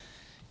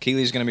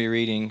Keely's going to be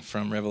reading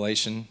from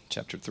Revelation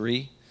chapter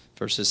 3,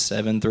 verses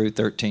 7 through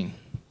 13.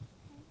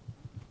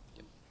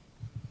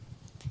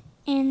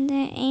 And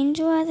the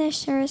angel of the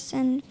church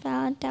in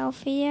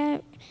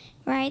Philadelphia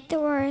write the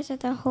words of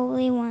the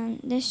Holy One,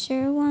 the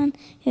sure one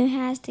who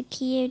has the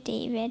key of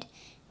David,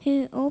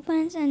 who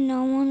opens and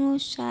no one will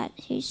shut,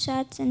 who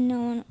shuts and no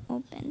one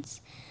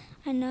opens.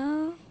 I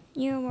know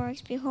your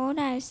works. Behold,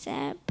 I have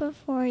set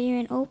before you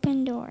an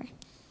open door,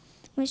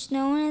 which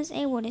no one is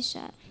able to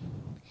shut.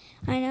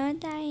 I know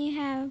that you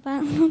have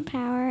but little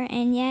power,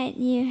 and yet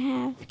you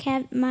have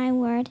kept my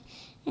word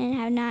and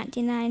have not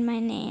denied my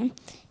name.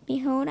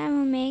 Behold, I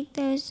will make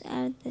those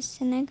of the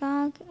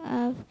synagogue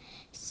of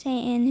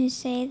Satan who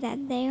say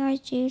that they are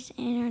Jews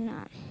and are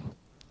not,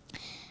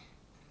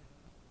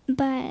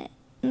 but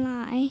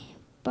lie.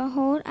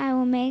 Behold, I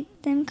will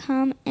make them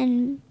come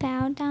and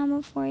bow down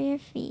before your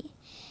feet,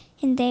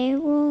 and they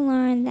will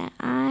learn that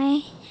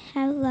I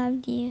have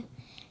loved you.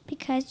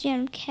 Because you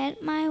have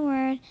kept my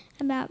word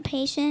about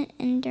patient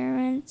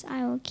endurance,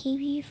 I will keep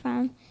you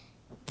from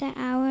the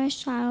hour of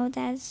trial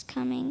that is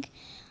coming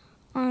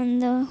on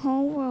the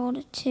whole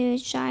world to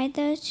try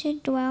those who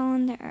dwell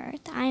on the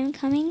earth. I am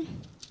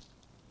coming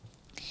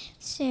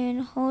soon.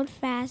 Hold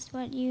fast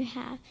what you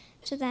have,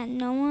 so that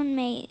no one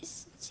may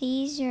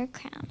seize your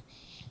crown.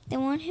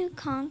 The one who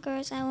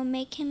conquers, I will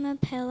make him a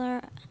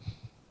pillar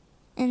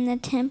in the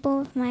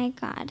temple of my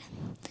God.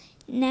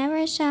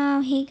 Never shall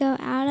he go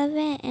out of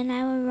it, and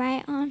I will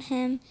write on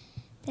him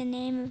the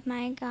name of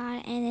my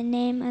God and the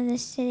name of the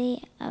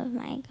city of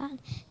my God,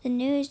 the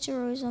new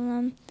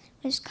Jerusalem,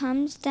 which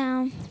comes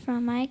down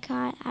from my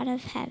God out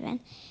of heaven,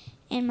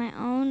 in my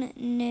own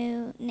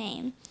new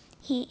name.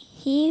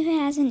 He who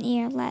has an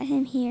ear, let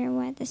him hear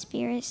what the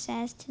Spirit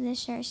says to the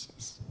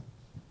churches.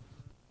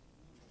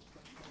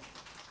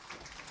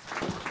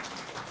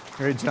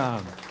 Great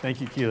job.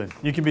 Thank you, Keelan.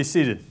 You can be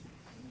seated.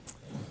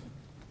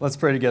 Let's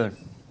pray together.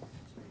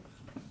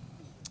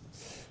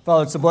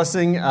 Father, it's a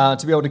blessing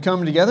to be able to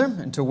come together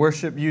and to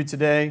worship you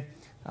today.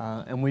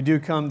 And we do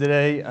come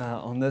today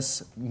on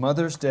this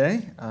Mother's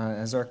Day,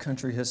 as our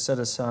country has set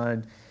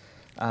aside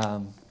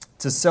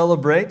to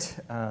celebrate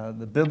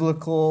the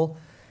biblical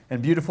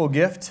and beautiful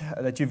gift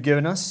that you've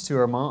given us to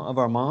our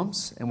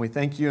moms. And we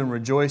thank you and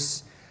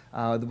rejoice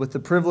with the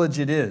privilege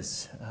it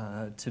is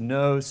to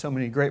know so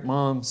many great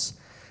moms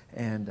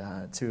and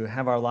to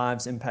have our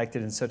lives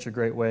impacted in such a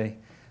great way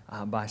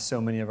by so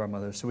many of our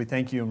mothers. So we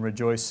thank you and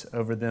rejoice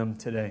over them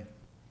today.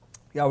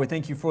 God, we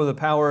thank you for the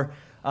power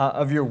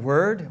of your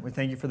word. We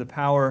thank you for the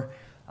power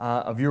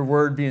of your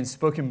word being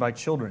spoken by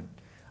children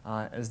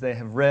as they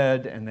have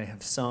read and they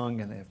have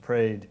sung and they have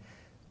prayed.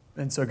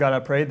 And so, God,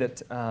 I pray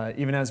that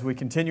even as we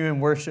continue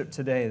in worship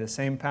today, the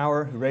same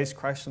power who raised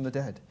Christ from the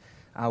dead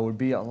would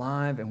be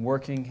alive and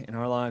working in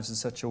our lives in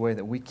such a way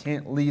that we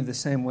can't leave the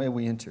same way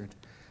we entered,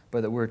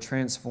 but that we're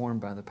transformed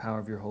by the power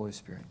of your Holy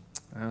Spirit.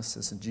 I ask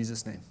this in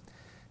Jesus' name.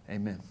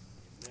 Amen.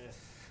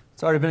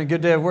 It's already been a good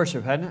day of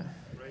worship, hasn't it?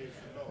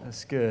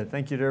 That's good.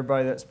 Thank you to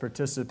everybody that's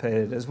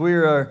participated. As we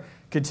are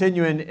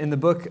continuing in the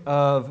book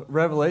of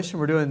Revelation,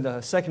 we're doing the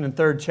second and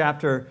third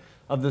chapter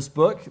of this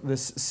book,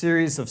 this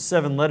series of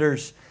 7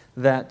 letters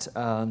that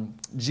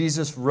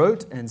Jesus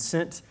wrote and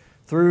sent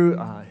through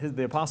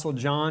the Apostle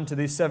John to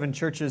these 7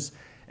 churches.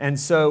 And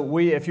so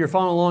if you're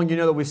following along, you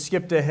know that we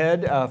skipped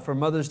ahead for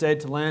Mother's Day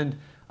to land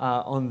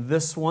on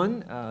this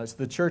one. It's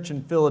the church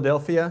in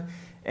Philadelphia.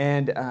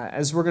 And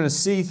as we're going to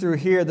see through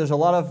here, there's a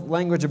lot of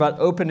language about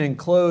open and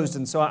closed.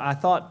 And so I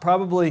thought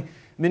probably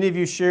many of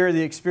you share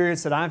the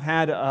experience that I've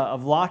had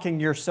of locking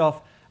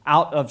yourself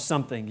out of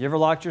something. You ever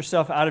locked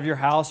yourself out of your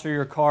house or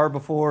your car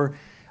before?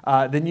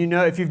 Then you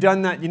know, if you've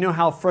done that, you know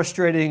how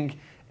frustrating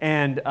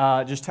and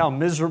just how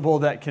miserable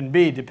that can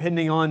be,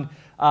 depending on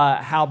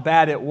how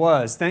bad it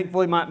was.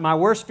 Thankfully, my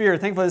worst fear,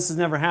 thankfully this has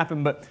never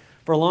happened, but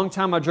for a long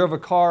time I drove a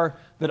car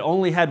that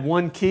only had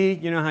one key.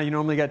 You know how you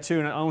normally got 2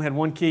 and I only had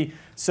 1 key.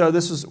 So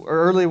this was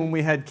early when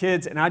we had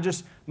kids, and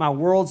my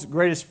world's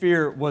greatest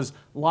fear was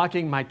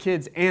locking my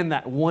kids and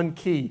that 1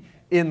 key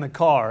in the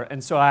car.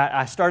 And so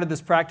I started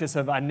this practice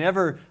of I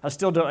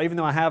still don't, even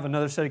though I have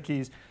another set of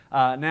keys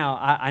now,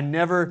 I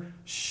never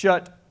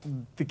shut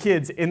the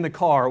kids in the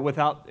car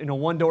without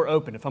one door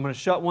open. If I'm going to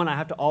shut one, I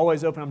have to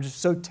always open. I'm just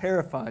so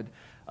terrified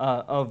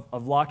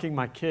of locking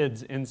my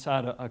kids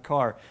inside a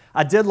car.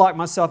 I did lock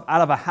myself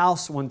out of a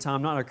house one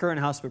time, not a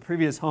current house, but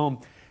previous home,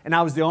 and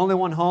I was the only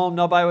one home.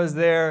 Nobody was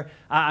there.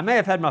 I may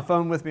have had my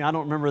phone with me. I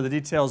don't remember the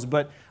details,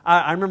 but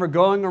I remember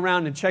going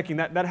around and checking.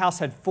 That house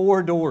had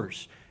 4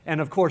 doors,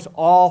 and of course,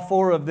 all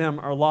 4 of them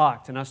are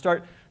locked. And I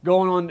start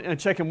going on and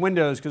checking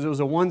windows because it was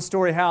a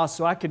 1-story house,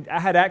 so I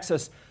had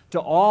access to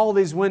all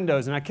these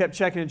windows, and I kept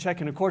checking and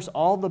checking. Of course,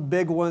 all the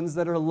big ones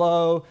that are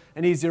low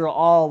and easy are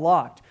all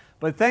locked.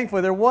 But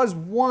thankfully, there was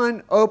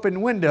one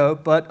open window,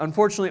 but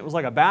unfortunately, it was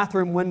like a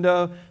bathroom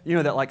window,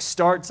 that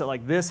starts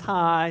at this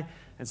high.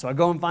 And so I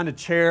go and find a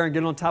chair and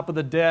get on top of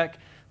the deck.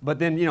 But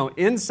then,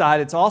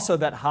 inside, it's also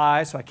that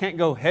high, so I can't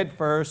go head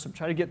first. I'm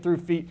trying to get through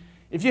feet.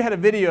 If you had a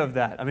video of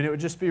that, it would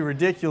just be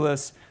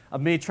ridiculous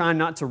of me trying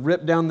not to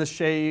rip down the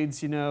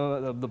shades,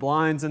 the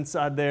blinds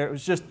inside there. It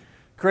was just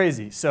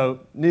crazy. So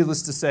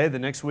needless to say, the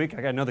next week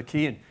I got another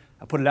key and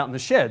I put it out in the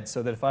shed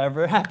so that if I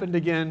ever happened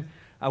again,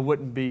 I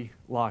wouldn't be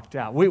locked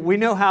out. We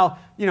know how,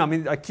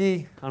 a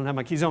key, I don't have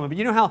my keys on me, but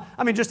you know how,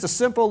 just a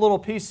simple little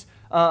piece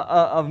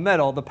of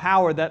metal, the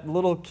power that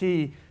little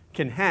key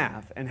can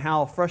have, and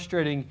how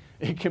frustrating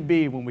it can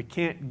be when we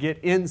can't get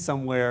in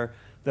somewhere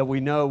that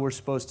we know we're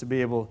supposed to be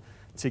able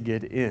to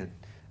get in.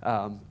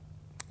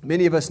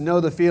 Many of us know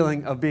the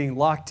feeling of being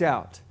locked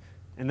out,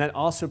 and that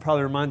also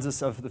probably reminds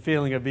us of the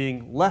feeling of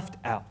being left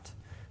out.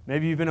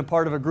 Maybe you've been a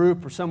part of a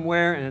group or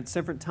somewhere, and at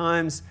different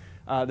times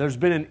there's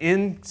been an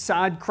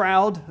inside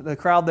crowd, the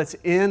crowd that's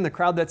in, the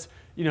crowd that's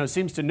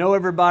seems to know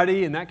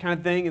everybody and that kind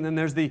of thing. And then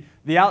there's the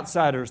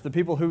outsiders, the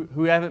people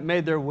who haven't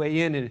made their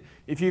way in. And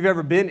if you've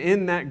ever been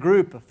in that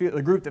group,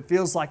 a group that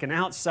feels like an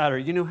outsider,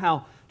 you know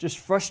how just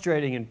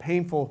frustrating and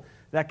painful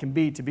that can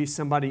be to be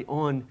somebody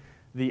on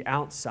the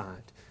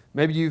outside.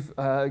 Maybe you've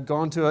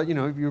gone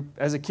to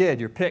as a kid,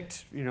 you're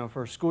picked,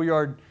 for a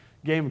schoolyard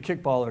game of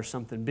kickball or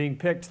something, being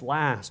picked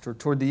last or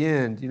toward the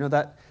end.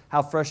 That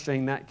how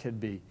frustrating that could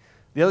be.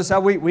 The other side,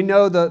 we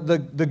know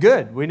the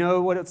good. We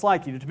know what it's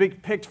like, to be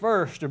picked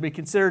first or be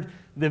considered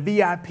the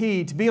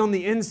VIP. To be on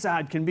the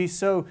inside can be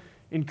so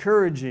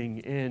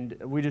encouraging, and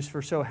we're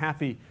so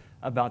happy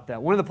about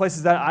that. One of the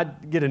places that I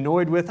get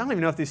annoyed with, I don't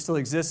even know if these still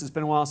exist, it's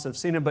been a while since I've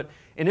seen them, but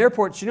in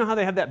airports, you know how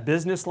they have that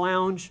business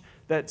lounge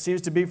that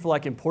seems to be for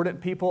like important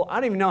people? I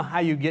don't even know how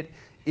you get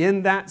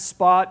in that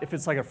spot, if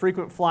it's like a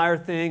frequent flyer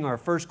thing or a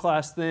first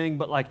class thing,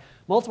 but like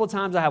multiple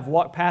times I have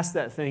walked past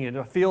that thing and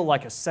I feel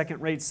like a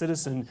second-rate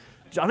citizen.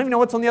 I don't even know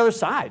what's on the other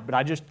side, but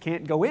I just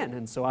can't go in.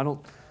 And so I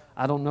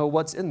don't know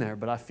what's in there,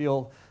 but I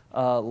feel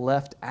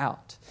left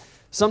out.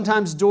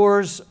 Sometimes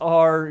doors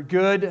are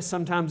good,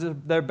 sometimes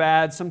they're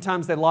bad,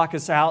 sometimes they lock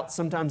us out,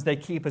 sometimes they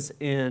keep us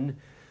in.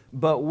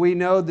 But we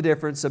know the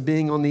difference of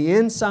being on the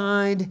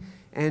inside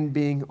and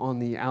being on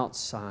the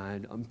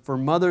outside. For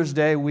Mother's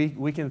Day,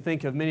 we can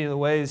think of many of the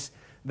ways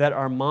that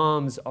our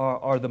moms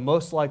are the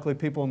most likely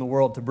people in the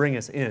world to bring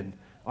us in,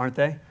 aren't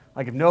they?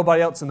 Like if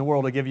nobody else in the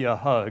world will give you a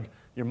hug,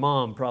 your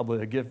mom probably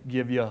will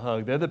give you a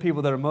hug. They're the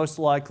people that are most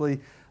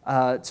likely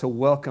to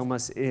welcome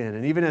us in.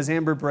 And even as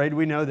Amber prayed,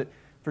 we know that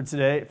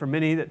for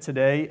many that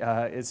today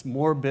it's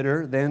more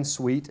bitter than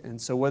sweet. And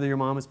so whether your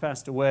mom has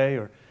passed away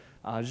or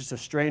just a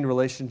strained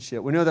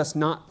relationship, we know that's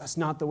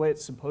not the way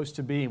it's supposed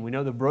to be. And we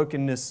know the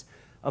brokenness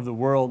of the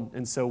world.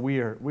 And so we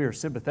are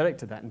sympathetic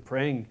to that and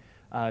praying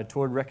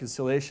toward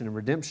reconciliation and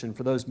redemption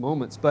for those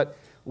moments. But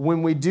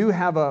when we do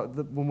have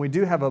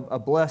a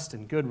blessed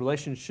and good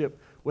relationship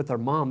with our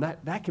mom,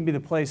 that can be the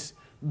place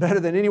better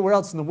than anywhere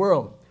else in the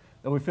world,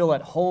 that we feel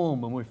at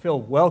home and we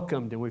feel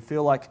welcomed and we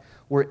feel like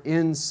we're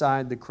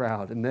inside the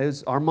crowd.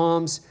 And our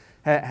moms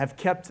have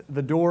kept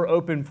the door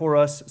open for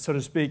us, so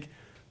to speak,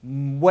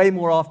 way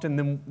more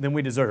often than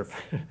we deserve.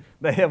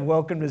 They have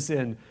welcomed us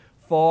in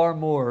far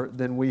more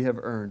than we have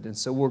earned, and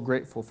so we're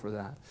grateful for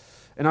that.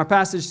 In our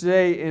passage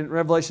today in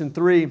Revelation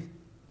 3,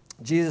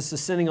 Jesus is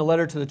sending a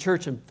letter to the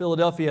church in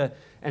Philadelphia,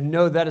 and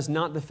no, that is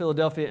not the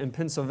Philadelphia in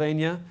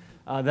Pennsylvania.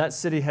 That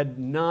city had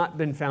not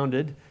been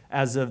founded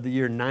as of the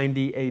year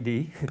 90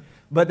 AD.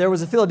 But there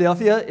was a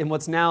Philadelphia in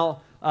what's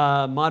now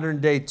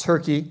modern-day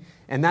Turkey,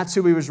 and that's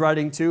who he was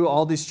writing to.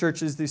 All these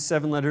churches, these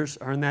 7 letters,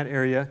 are in that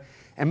area.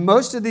 And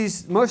most of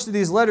these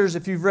letters,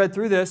 if you've read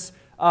through this,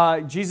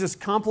 Jesus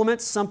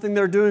compliments something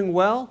they're doing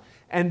well,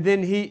 and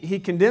then he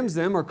condemns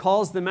them or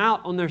calls them out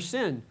on their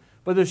sin.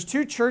 But there's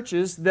 2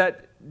 churches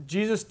that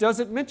Jesus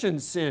doesn't mention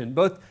sin,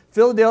 both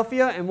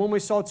Philadelphia and one we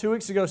saw 2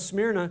 weeks ago,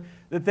 Smyrna,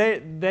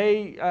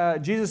 that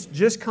Jesus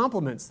just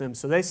compliments them.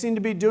 So they seem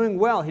to be doing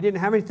well. He didn't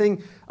have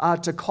anything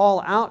to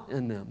call out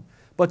in them.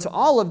 But to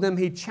all of them,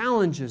 he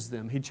challenges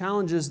them. He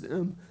challenges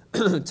them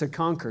to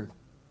conquer.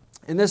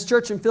 In this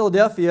church in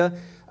Philadelphia,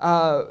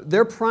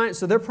 their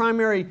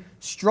primary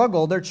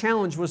struggle, their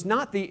challenge was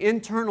not the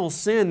internal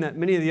sin that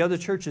many of the other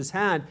churches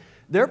had.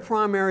 Their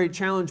primary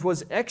challenge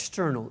was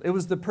external. It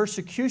was the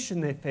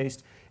persecution they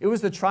faced. It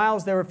was the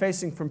trials they were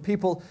facing from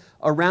people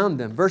around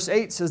them. Verse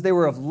 8 says they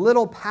were of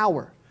little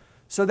power.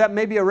 So that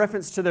may be a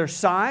reference to their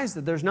size,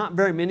 that there's not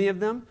very many of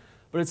them,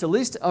 but it's at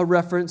least a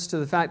reference to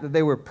the fact that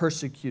they were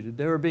persecuted.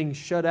 They were being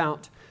shut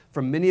out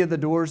from many of the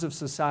doors of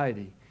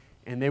society,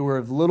 and they were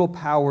of little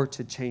power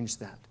to change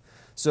that.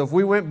 So if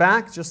we went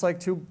back, just like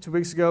two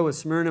weeks ago with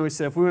Smyrna, we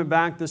said if we went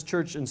back, this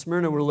church in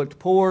Smyrna would have looked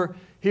poor.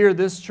 Here,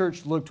 this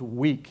church looked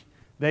weak.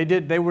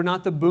 They were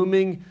not the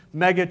booming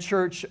mega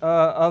church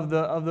of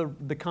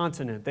the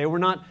continent. They were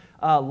not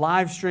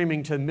live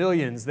streaming to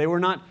millions. They were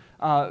not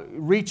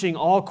reaching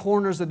all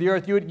corners of the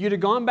earth. You'd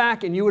have gone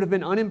back and you would have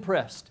been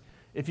unimpressed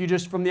if you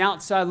just from the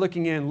outside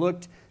looking in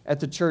looked at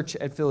the church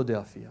at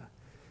Philadelphia.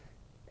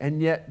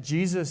 And yet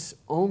Jesus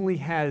only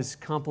has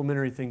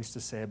complimentary things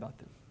to say about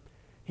them.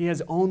 He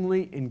has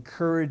only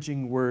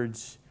encouraging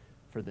words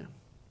for them.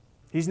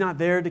 He's not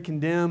there to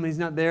condemn. He's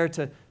not there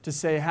to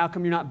say, how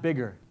come you're not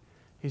bigger?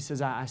 He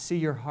says, I see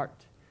your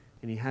heart.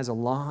 And he has a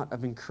lot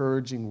of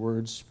encouraging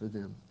words for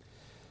them.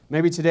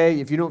 Maybe today,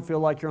 if you don't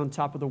feel like you're on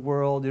top of the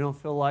world, you don't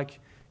feel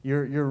like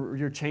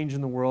you're changing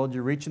the world,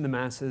 you're reaching the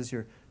masses,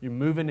 you're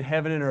moving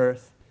heaven and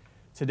earth.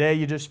 Today,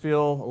 you just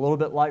feel a little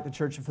bit like the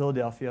Church of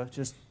Philadelphia,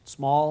 just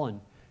small and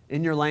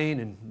in your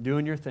lane and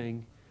doing your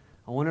thing.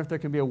 I wonder if there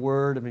can be a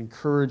word of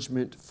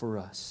encouragement for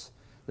us.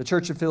 The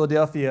Church of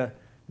Philadelphia,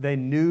 they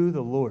knew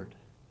the Lord,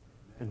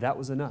 and that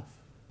was enough.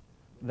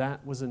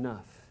 That was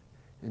enough.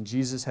 And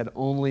Jesus had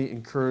only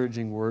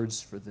encouraging words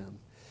for them.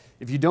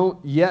 If you don't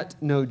yet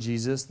know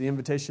Jesus, the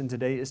invitation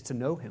today is to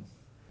know Him,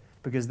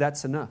 because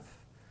that's enough.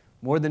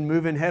 More than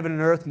moving heaven and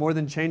earth, more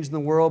than changing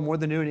the world, more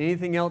than doing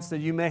anything else that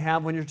you may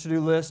have on your to-do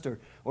list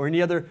or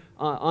any other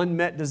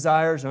unmet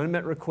desires or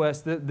unmet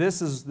requests,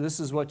 this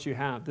is what you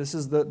have. This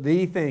is the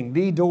thing,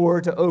 the door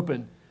to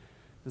open,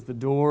 is the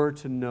door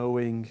to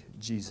knowing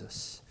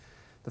Jesus.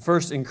 The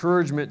first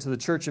encouragement to the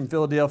church in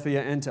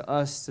Philadelphia and to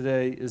us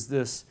today is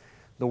this: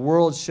 the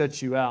world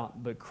shuts you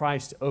out, but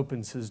Christ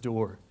opens His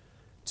door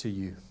to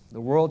you. The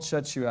world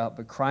shuts you out,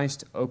 but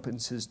Christ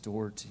opens His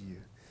door to you.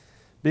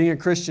 Being a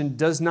Christian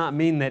does not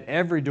mean that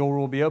every door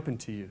will be open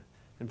to you.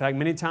 In fact,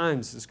 many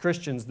times as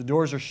Christians, the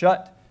doors are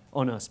shut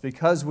on us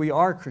because we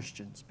are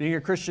Christians. Being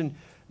a Christian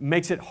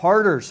makes it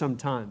harder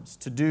sometimes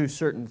to do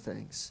certain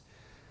things.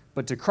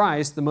 But to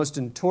Christ,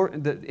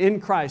 in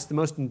Christ, the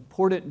most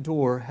important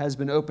door has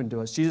been opened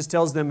to us. Jesus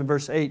tells them in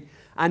verse 8,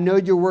 "I know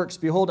your works.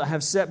 Behold, I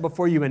have set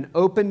before you an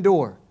open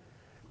door,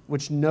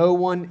 which no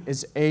one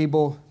is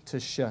able to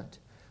shut."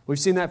 We've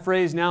seen that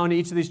phrase now in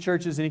each of these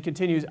churches, and He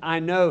continues, I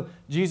know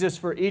Jesus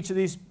for each of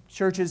these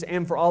churches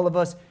and for all of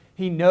us.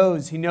 He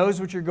knows. He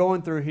knows what you're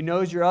going through. He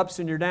knows your ups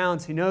and your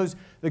downs. He knows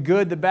the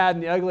good, the bad,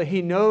 and the ugly.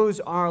 He knows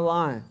our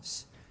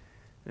lives.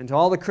 And to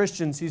all the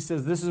Christians, He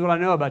says, this is what I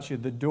know about you.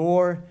 The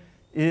door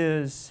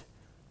is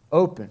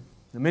open.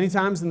 Now, many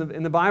times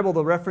in the Bible,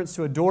 the reference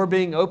to a door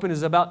being open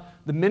is about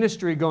the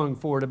ministry going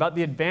forward, about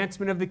the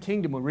advancement of the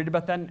kingdom. We read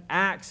about that in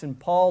Acts and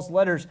Paul's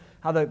letters,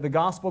 how the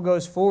gospel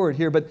goes forward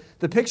here. But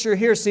the picture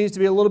here seems to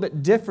be a little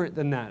bit different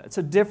than that. It's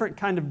a different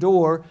kind of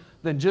door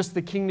than just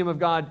the kingdom of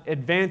God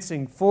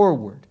advancing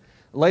forward.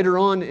 Later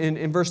on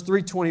in verse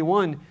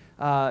 321,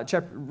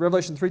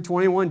 Revelation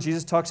 3:21,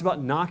 Jesus talks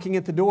about knocking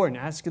at the door and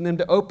asking them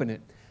to open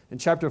it. In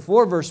chapter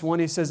 4, verse 1,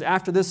 He says,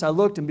 after this I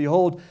looked, and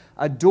behold,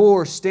 a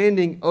door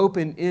standing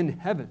open in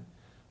heaven.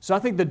 So I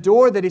think the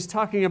door that He's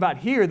talking about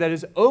here that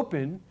is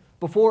open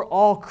before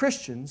all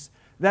Christians,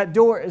 that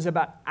door is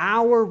about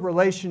our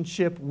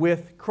relationship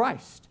with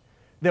Christ.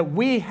 That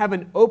we have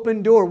an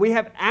open door. We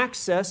have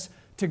access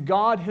to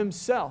God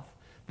Himself.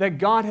 That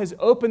God has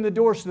opened the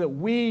door so that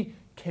we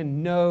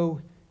can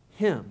know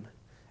Him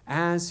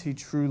as He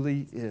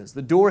truly is.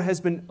 The door has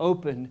been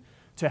opened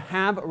to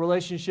have a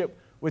relationship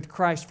with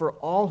Christ for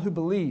all who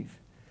believe,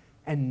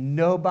 and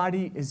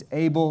nobody is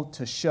able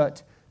to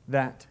shut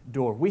that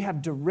door. We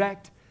have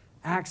direct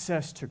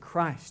access to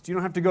Christ. You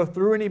don't have to go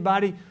through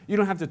anybody. You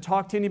don't have to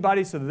talk to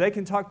anybody so that they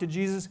can talk to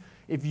Jesus.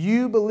 If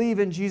you believe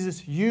in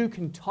Jesus, you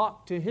can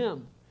talk to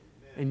Him,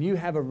 and you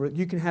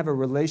can have a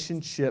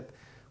relationship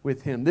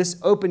with Him. This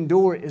open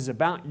door is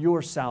about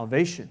your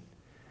salvation,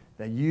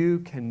 that you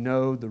can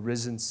know the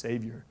risen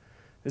Savior.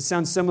 This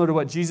sounds similar to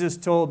what Jesus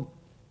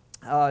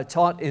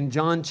taught in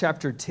John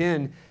chapter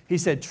 10. He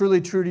said, truly,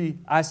 truly,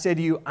 I say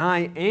to you,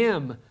 I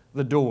am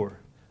the door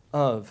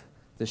of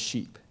the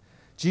sheep.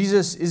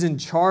 Jesus is in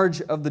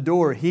charge of the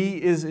door.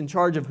 He is in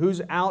charge of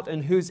who's out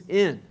and who's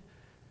in.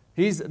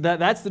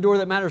 That's the door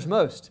that matters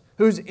most.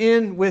 Who's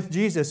in with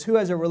Jesus? Who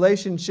has a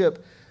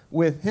relationship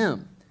with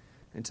Him?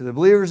 And to the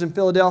believers in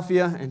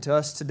Philadelphia and to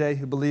us today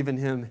who believe in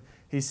Him,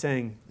 He's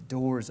saying, the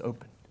door is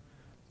open.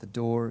 The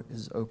door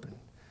is open.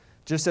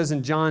 Just as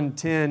in John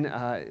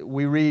 10,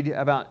 we read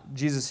about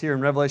Jesus here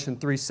in Revelation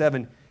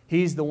 3:7,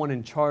 He's the one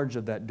in charge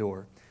of that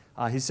door.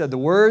 He said, the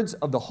words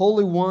of the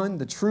Holy One,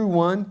 the true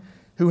One,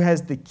 who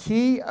has the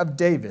key of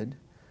David,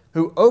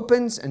 who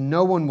opens and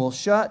no one will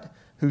shut,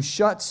 who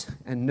shuts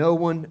and no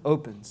one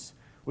opens.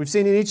 We've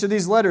seen in each of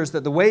these letters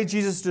that the way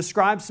Jesus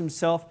describes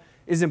Himself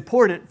is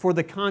important for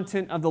the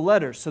content of the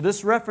letters. So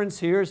this reference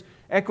here is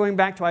echoing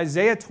back to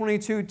Isaiah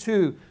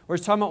 22:2, where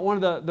it's talking about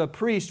one of the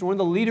priests, one of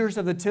the leaders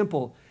of the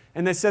temple.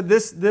 And they said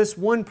this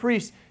one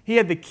priest, he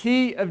had the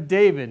key of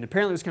David. And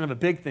apparently it was kind of a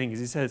big thing, because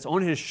he said it's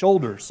on his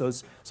shoulders. So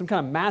it's some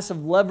kind of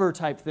massive lever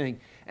type thing.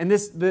 And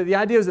the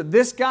idea is that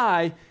this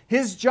guy,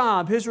 his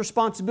job, his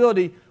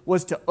responsibility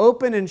was to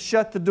open and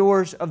shut the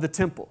doors of the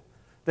temple.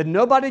 That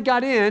nobody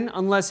got in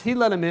unless he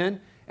let them in.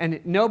 And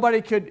nobody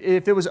could,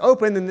 if it was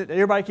open, then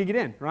everybody could get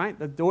in, right?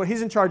 The door,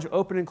 he's in charge of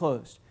open and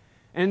closed.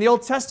 And in the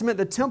Old Testament,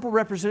 the temple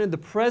represented the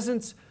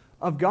presence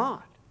of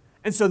God.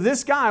 And so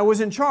this guy was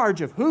in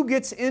charge of who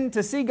gets in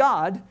to see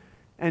God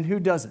and who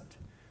doesn't.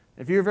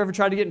 If you've ever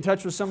tried to get in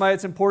touch with somebody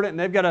that's important and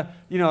they've got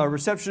a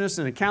receptionist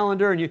and a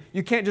calendar, and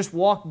you can't just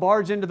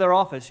barge into their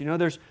office.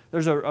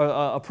 There's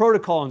a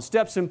protocol and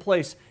steps in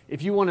place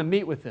if you want to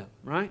meet with them,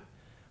 right?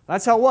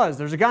 That's how it was.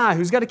 There's a guy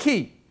who's got a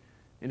key.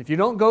 And if you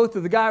don't go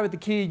through the guy with the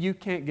key, you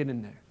can't get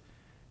in there.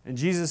 And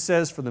Jesus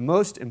says, for the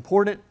most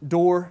important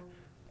door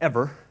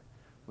ever,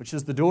 which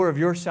is the door of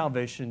your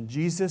salvation,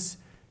 Jesus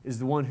is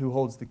the one who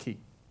holds the key.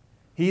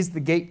 He's the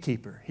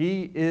gatekeeper.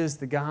 He is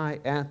the guy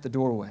at the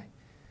doorway.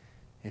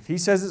 If He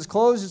says it's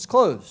closed, it's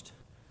closed.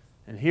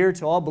 And here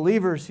to all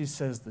believers, He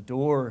says the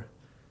door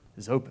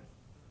is open.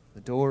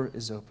 The door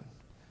is open.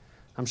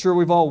 I'm sure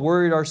we've all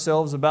worried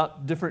ourselves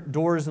about different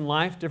doors in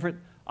life, different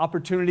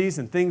opportunities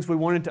and things we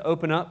wanted to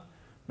open up.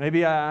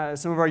 Maybe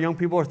some of our young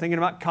people are thinking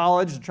about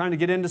college, trying to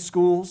get into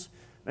schools.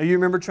 Maybe you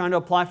remember trying to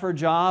apply for a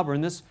job, or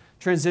in this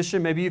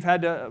transition, maybe you've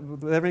had to,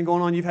 with everything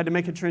going on, you've had to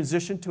make a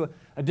transition to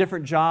a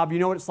different job. You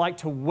know what it's like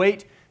to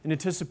wait in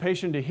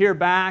anticipation to hear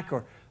back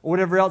or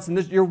whatever else.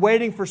 And you're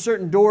waiting for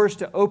certain doors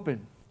to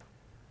open.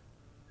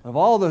 Of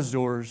all those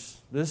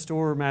doors, this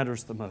door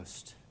matters the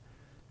most.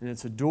 And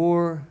it's a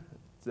door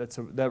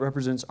that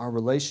represents our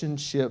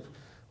relationship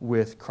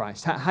with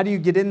Christ. How do you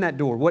get in that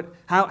door?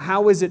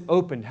 How is it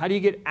opened? How do you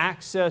get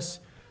access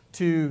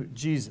to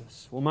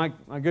Jesus? Well,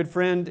 my good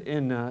friend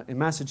in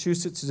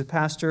Massachusetts is a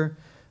pastor,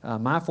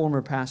 my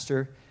former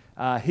pastor.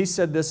 He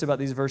said this about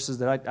these verses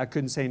that I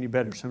couldn't say any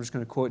better, so I'm just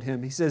going to quote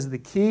him. He says, "The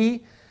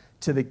key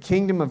to the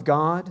kingdom of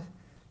God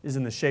is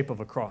in the shape of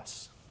a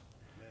cross."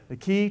 The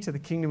key to the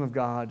kingdom of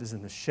God is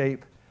in the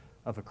shape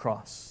of a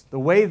cross. The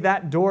way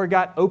that door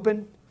got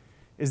open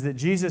is that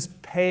Jesus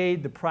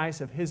paid the price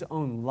of His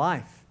own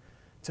life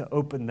to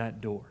open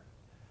that door.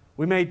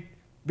 We may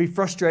be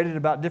frustrated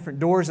about different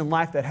doors in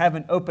life that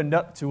haven't opened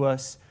up to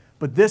us,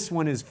 but this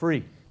one is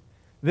free.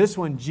 This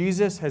one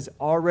Jesus has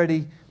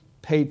already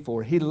paid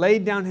for. He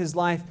laid down His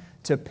life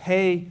to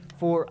pay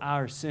for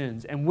our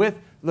sins. And with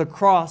the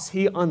cross,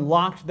 He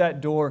unlocked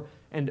that door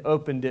and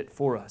opened it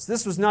for us.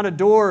 This was not a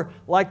door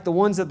like the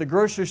ones at the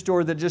grocery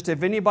store that just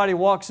if anybody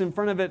walks in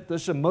front of it,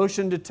 there's a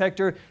motion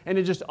detector and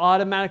it just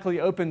automatically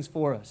opens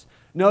for us.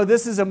 No,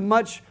 this is a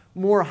much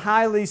more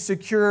highly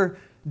secure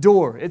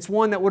door. It's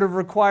one that would have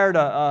required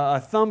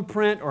a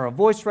thumbprint or a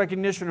voice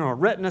recognition or a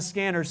retina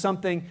scan or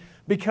something,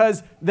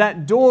 because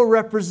that door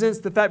represents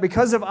the fact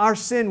because of our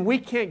sin, we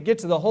can't get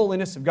to the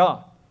holiness of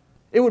God.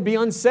 It would be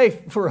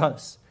unsafe for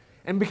us.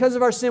 And because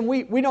of our sin,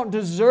 we don't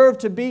deserve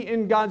to be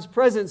in God's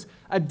presence.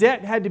 A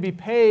debt had to be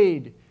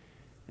paid.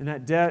 And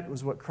that debt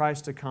was what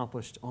Christ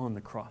accomplished on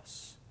the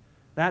cross.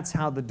 That's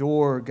how the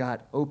door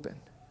got open.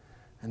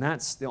 And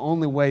that's the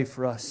only way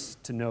for us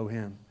to know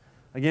Him.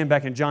 Again,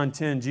 back in John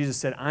 10, Jesus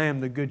said, "I am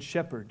the good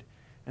shepherd,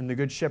 and the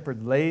good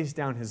shepherd lays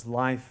down his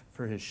life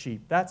for his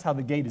sheep." That's how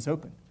the gate is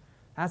opened.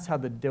 That's how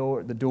the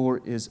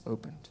door is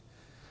opened.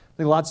 I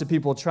think lots of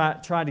people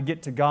try to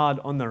get to God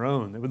on their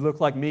own. It would look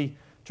like me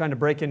trying to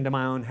break into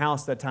my own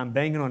house that time,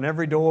 banging on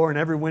every door and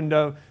every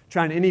window,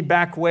 trying any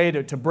back way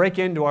to break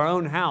into our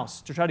own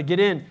house, to try to get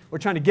in. We're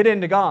trying to get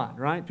into God,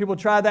 right? People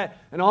try that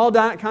in all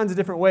kinds of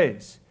different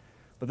ways.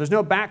 But there's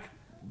no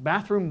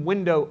bathroom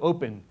window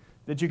open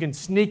that you can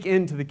sneak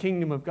into the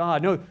kingdom of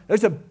God. No,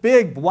 there's a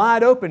big,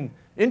 wide open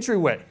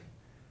entryway.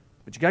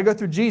 But you got to go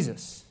through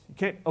Jesus. You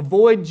can't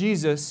avoid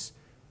Jesus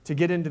to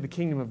get into the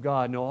kingdom of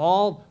God.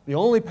 No, the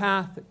only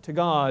path to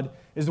God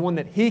is the one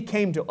that He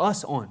came to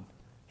us on.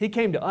 He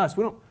came to us.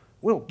 We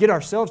don't get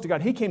ourselves to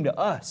God. He came to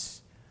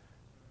us.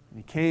 And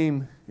He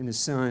came in His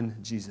Son,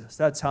 Jesus.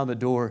 That's how the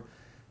door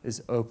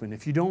is open.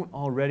 If you don't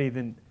already,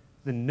 then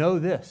know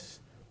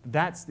this.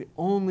 That's the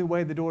only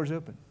way the door is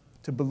open.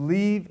 To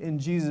believe in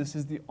Jesus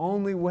is the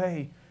only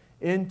way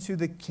into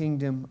the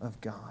kingdom of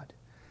God.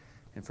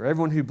 And for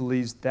everyone who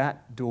believes,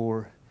 that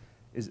door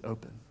is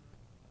open.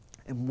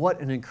 And what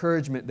an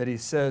encouragement that He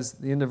says,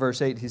 at the end of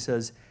verse 8, He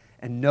says,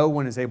 "And no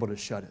one is able to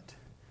shut it."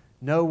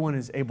 No one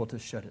is able to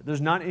shut it.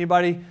 There's not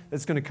anybody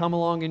that's going to come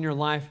along in your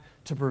life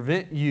to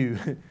prevent you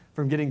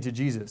from getting to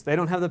Jesus. They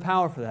don't have the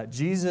power for that.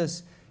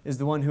 Jesus is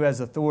the one who has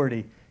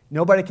authority.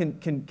 Nobody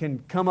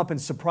can come up and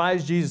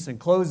surprise Jesus and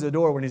close the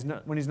door when He's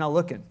not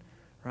looking,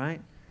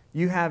 right?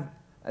 You have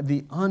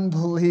the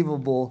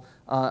unbelievable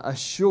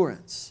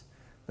assurance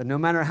that no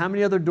matter how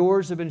many other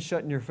doors have been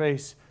shut in your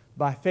face,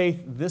 by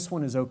faith, this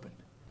one is open.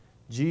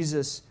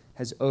 Jesus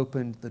has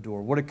opened the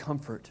door. What a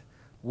comfort.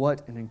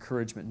 What an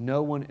encouragement.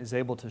 No one is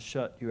able to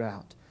shut you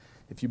out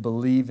if you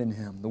believe in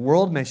Him. The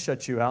world may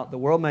shut you out. The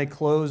world may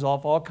close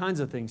off all kinds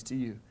of things to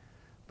you.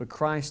 But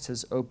Christ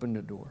has opened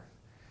a door.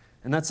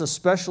 And that's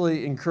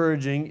especially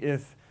encouraging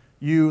if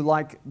you,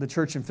 like the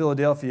church in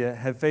Philadelphia,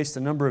 have faced a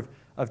number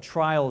of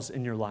trials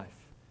in your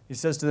life. He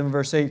says to them in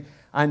verse 8,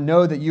 "I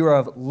know that you are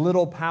of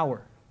little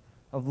power."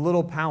 Of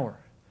little power.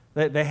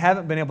 They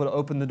haven't been able to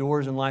open the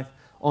doors in life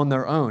on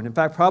their own. In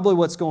fact, probably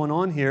what's going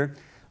on here,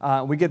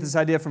 we get this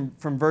idea from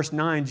verse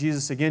 9.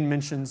 Jesus again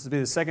mentions, to be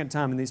the second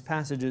time in these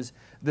passages,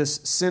 this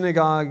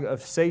synagogue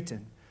of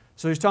Satan.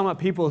 So He's talking about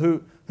people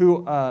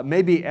who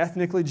may be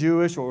ethnically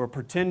Jewish or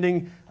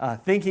pretending,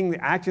 thinking,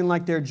 acting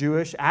like they're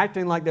Jewish,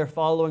 acting like they're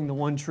following the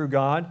one true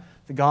God,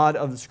 the God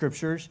of the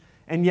Scriptures,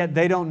 and yet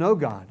they don't know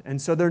God.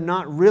 And so they're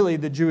not really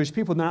the Jewish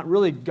people, not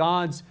really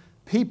God's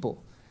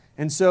people.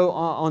 And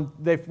so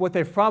what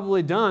they've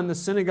probably done, the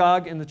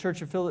synagogue in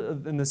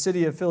the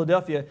city of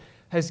Philadelphia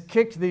has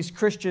kicked these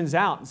Christians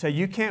out and say,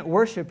 "You can't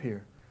worship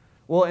here."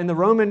 Well, in the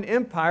Roman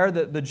Empire,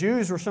 the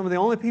Jews were some of the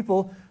only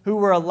people who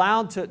were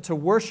allowed to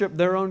worship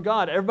their own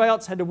God. Everybody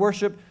else had to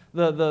worship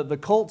the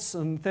cults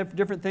and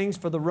different things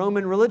for the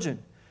Roman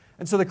religion.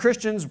 And so the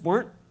Christians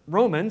weren't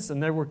Romans,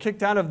 and they were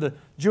kicked out of the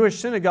Jewish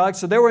synagogue,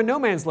 so they were in no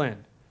man's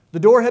land. The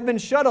door had been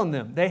shut on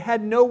them. They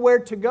had nowhere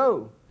to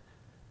go.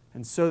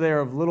 And so they are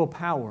of little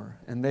power,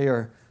 and they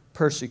are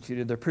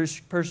persecuted. They're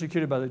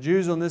persecuted by the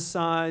Jews on this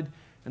side,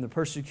 and they're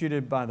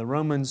persecuted by the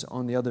Romans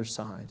on the other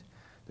side.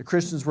 The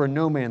Christians were in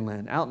no man's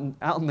land,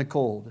 out in the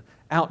cold,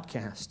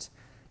 outcast.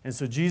 And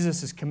so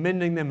Jesus is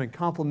commending them and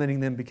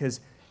complimenting them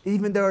because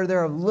even though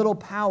they're of little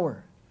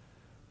power,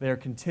 they are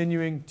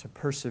continuing to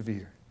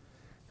persevere.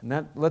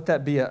 And let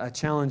that be a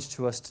challenge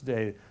to us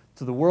today.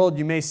 To the world,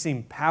 you may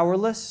seem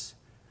powerless,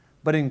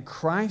 but in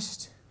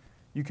Christ,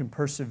 you can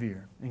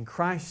persevere. In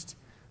Christ,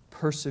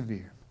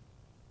 persevere.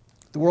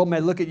 The world may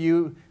look at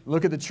you,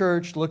 look at the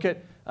church, look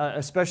at,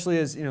 especially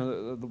as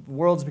the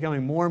world's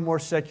becoming more and more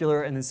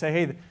secular, and then say,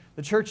 hey,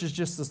 the church is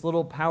just this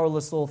little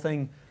powerless little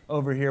thing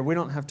over here. We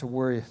don't have to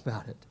worry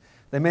about it.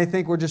 They may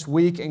think we're just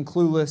weak and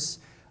clueless,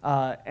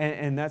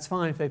 and that's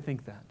fine if they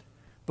think that.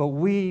 But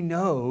we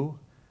know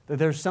that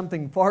there's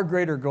something far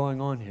greater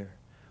going on here.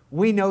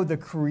 We know the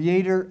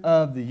creator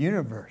of the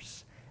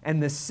universe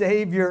and the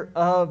Savior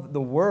of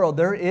the world.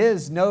 There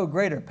is no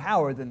greater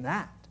power than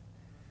that.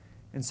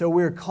 And so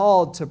we're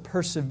called to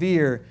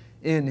persevere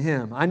in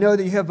Him. I know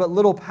that you have but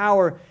little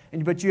power,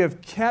 but you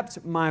have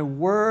kept my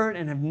word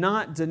and have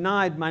not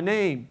denied my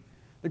name.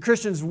 The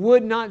Christians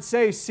would not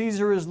say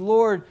Caesar is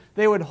Lord.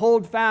 They would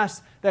hold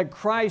fast that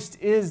Christ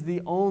is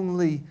the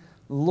only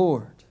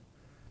Lord.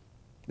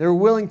 They're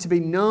willing to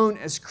be known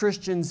as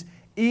Christians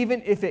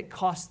even if it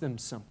costs them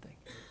something.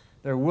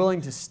 They're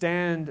willing to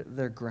stand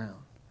their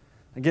ground.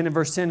 Again, in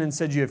verse 10, and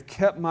said, you have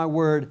kept my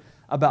word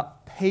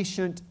about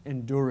patient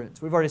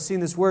endurance. We've already seen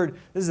this word.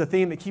 This is a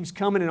theme that keeps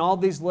coming in all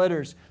these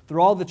letters.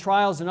 Through all the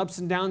trials and ups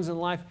and downs in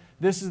life,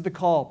 this is the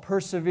call: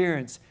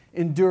 perseverance,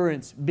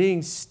 endurance,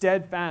 being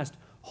steadfast,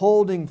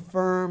 holding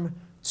firm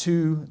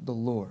to the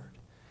Lord.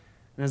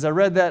 And as I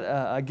read that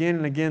again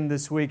and again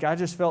this week, I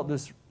just felt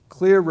this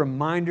clear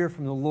reminder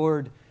from the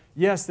Lord,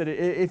 yes, that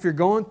if you're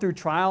going through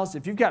trials,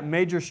 if you've got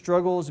major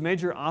struggles,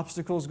 major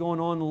obstacles going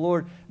on in the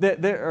Lord,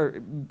 that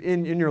are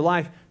in your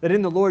life, that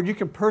in the Lord you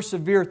can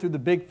persevere through the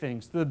big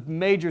things, the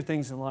major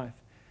things in life.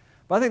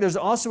 But I think there's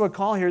also a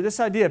call here.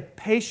 This idea of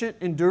patient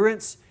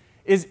endurance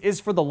is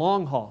for the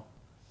long haul.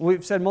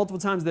 We've said multiple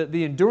times that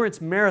the endurance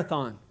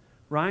marathon,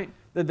 right?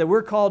 That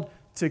we're called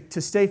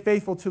to stay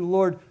faithful to the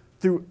Lord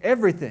through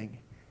everything.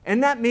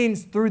 And that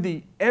means through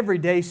the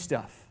everyday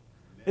stuff.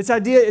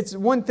 It's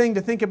one thing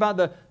to think about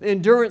the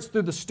endurance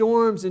through the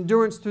storms,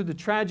 endurance through the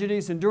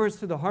tragedies, endurance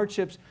through the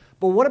hardships.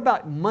 But what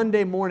about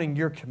Monday morning,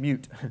 your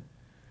commute?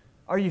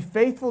 Are you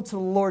faithful to the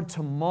Lord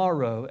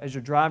tomorrow as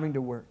you're driving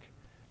to work?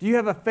 Do you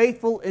have a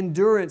faithful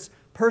endurance,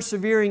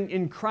 persevering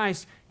in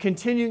Christ,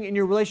 continuing in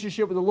your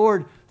relationship with the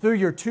Lord through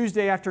your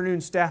Tuesday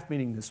afternoon staff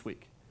meeting this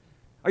week?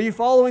 Are you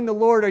following the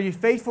Lord? Are you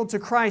faithful to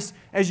Christ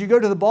as you go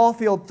to the ball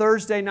field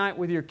Thursday night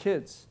with your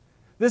kids?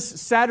 This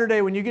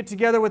Saturday when you get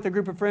together with a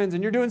group of friends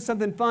and you're doing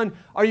something fun,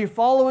 are you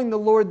following the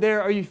Lord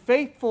there? Are you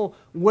faithful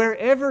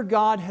wherever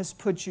God has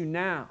put you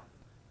now?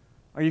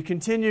 Are you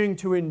continuing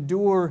to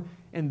endure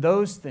in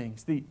those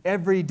things, the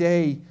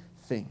everyday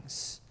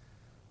things?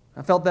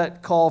 I felt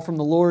that call from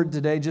the Lord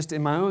today just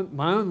in my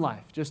own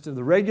life, just in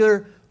the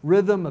regular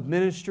rhythm of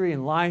ministry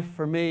and life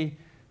for me.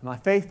 Am I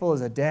faithful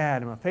as a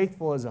dad? Am I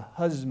faithful as a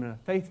husband? Am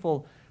I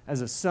faithful as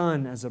a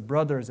son, as a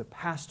brother, as a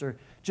pastor?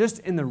 Just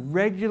in the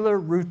regular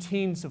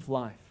routines of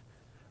life.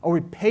 Are we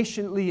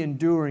patiently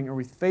enduring? Are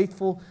we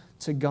faithful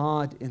to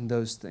God in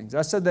those things?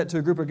 I said that to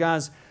a group of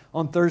guys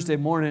on Thursday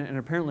morning, and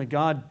apparently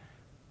God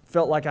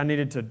felt like I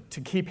needed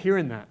to keep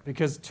hearing that,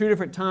 because 2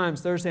 different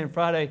times, Thursday and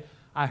Friday,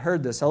 I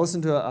heard this. I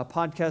listened to a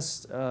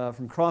podcast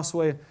from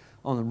Crossway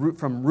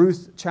from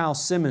Ruth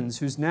Childs Simmons,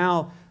 who's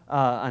now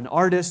an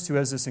artist who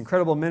has this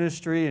incredible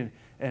ministry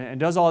and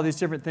does all these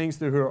different things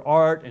through her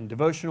art and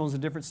devotionals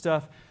and different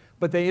stuff.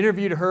 But they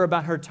interviewed her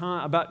about her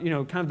time, about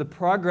kind of the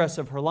progress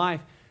of her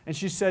life. And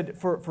she said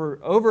for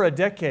over a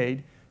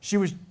decade, she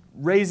was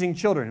raising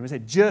children. It was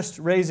just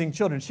raising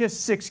children. She has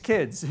 6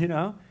 kids,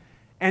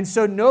 And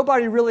so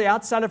nobody really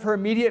outside of her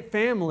immediate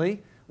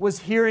family was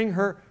hearing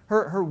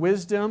her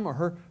wisdom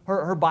or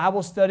her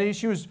Bible studies.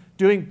 She was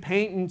doing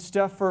paint and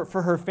stuff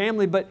for her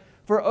family. But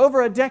for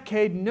over a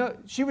decade,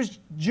 she was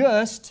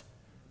just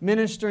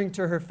ministering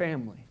to her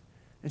family.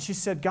 And she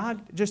said,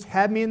 God just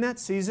had me in that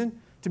season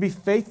to be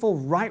faithful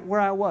right where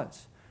I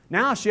was.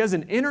 Now she has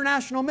an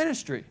international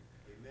ministry.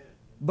 Amen.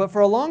 But for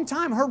a long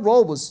time, her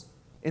role was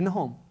in the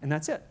home, and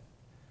that's it.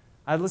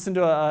 I listened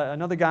to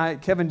another guy,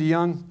 Kevin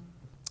DeYoung.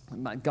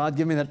 God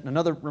gave me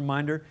another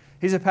reminder.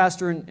 He's a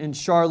pastor in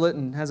Charlotte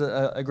and has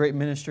a great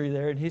ministry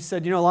there. And he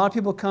said, a lot of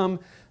people come,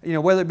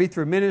 whether it be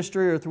through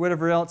ministry or through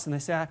whatever else, and they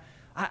say,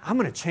 I'm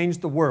going to change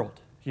the world,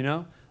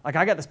 Like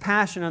I got this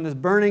passion and this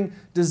burning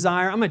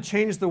desire. I'm going to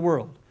change the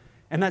world.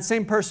 And that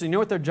same person, you know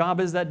what their job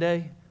is that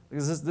day?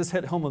 Because this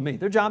hit home with me.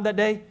 Their job that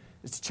day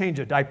is to change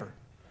a diaper.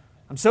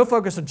 I'm so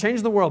focused on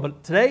changing the world,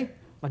 but today,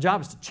 my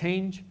job is to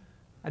change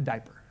a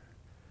diaper.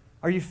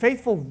 Are you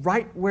faithful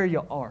right where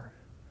you are?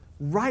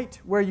 right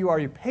where you are.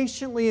 You're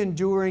patiently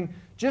enduring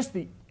just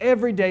the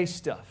everyday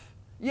stuff.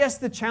 Yes,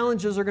 the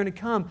challenges are going to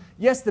come.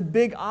 Yes, the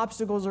big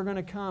obstacles are going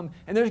to come.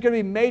 And there's going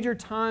to be major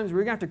times where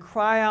you're going to have to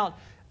cry out,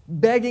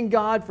 begging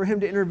God for Him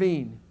to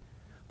intervene.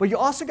 But you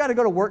also got to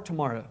go to work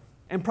tomorrow,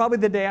 and probably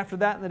the day after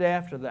that and the day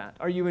after that.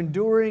 Are you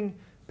enduring,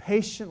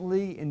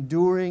 patiently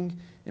enduring,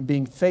 and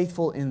being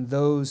faithful in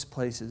those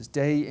places,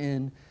 day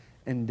in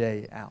and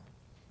day out?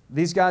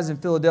 These guys in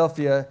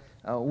Philadelphia,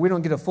 we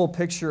don't get a full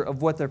picture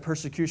of what their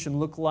persecution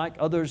looked like.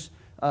 Others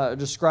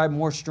describe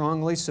more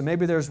strongly, so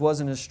maybe theirs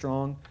wasn't as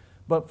strong.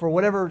 But for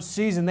whatever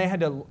season, they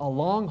had a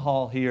long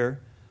haul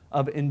here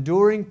of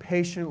enduring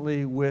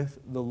patiently with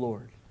the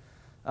Lord.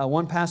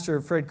 One pastor,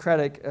 Fred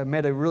Craddock,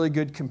 made a really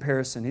good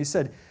comparison. He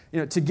said,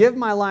 to give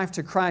my life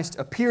to Christ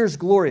appears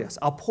glorious.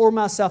 I'll pour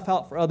myself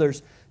out for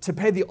others. To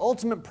pay the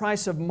ultimate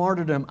price of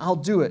martyrdom, I'll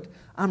do it.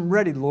 I'm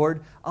ready,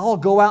 Lord. I'll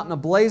go out in a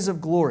blaze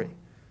of glory.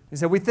 He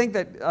said, we think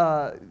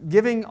that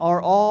giving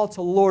our all to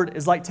the Lord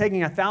is like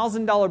taking a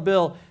 $1,000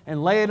 bill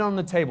and lay it on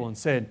the table and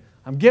saying,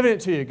 I'm giving it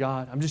to you,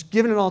 God. I'm just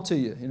giving it all to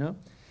you,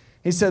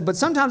 He said, but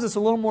sometimes it's a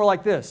little more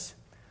like this.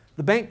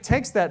 The bank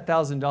takes that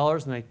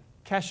 $1,000 and they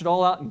cash it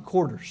all out in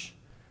quarters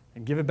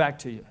and give it back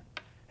to you.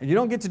 And you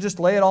don't get to just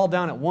lay it all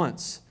down at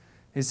once.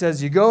 He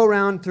says, you go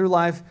around through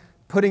life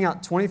putting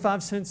out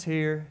 25 cents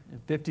here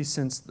and 50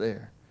 cents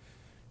there.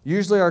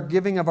 Usually our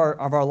giving of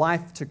our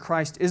life to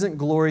Christ isn't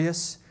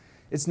glorious.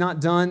 It's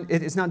not done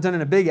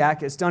in a big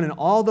act. It's done in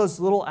all those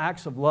little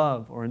acts of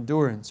love or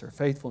endurance or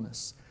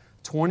faithfulness,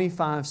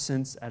 25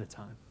 cents at a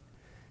time.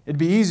 It'd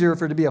be easier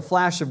for it to be a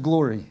flash of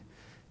glory.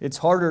 It's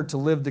harder to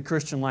live the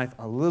Christian life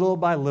a little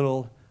by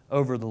little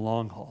over the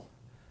long haul.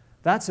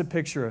 That's a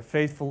picture of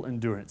faithful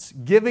endurance.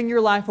 Giving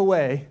your life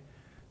away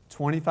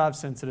 25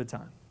 cents at a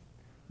time.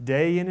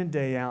 Day in and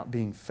day out,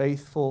 being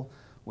faithful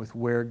with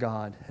where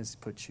God has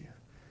put you.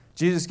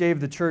 Jesus gave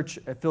the church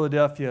at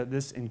Philadelphia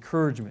this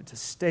encouragement to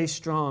stay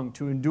strong,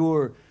 to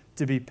endure,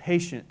 to be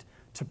patient,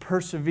 to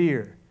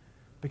persevere,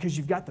 because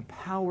you've got the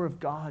power of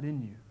God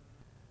in you.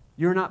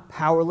 You're not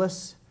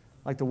powerless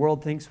like the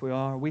world thinks we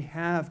are. We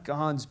have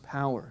God's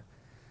power.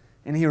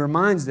 And He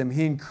reminds them,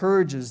 He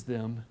encourages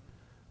them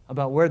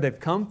about where they've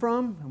come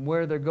from and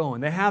where they're going.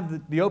 They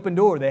have the open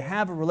door. They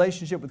have a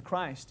relationship with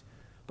Christ.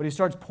 But He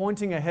starts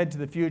pointing ahead to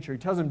the future. He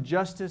tells them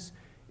justice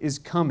is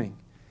coming.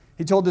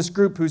 He told this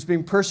group who's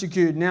being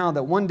persecuted now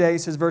that one day, he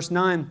says, verse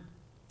 9,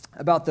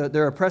 about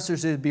their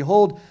oppressors, is,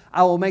 behold,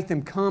 I will make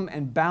them come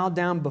and bow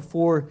down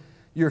before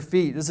your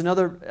feet. This is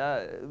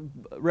another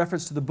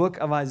reference to the book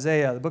of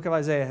Isaiah. The book of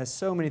Isaiah has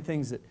so many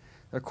things that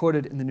are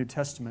quoted in the New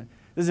Testament.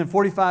 This is in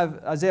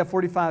Isaiah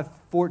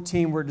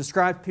 45:14, where it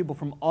describes people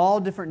from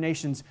all different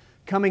nations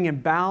coming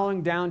and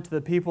bowing down to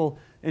the people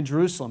in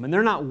Jerusalem. And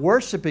they're not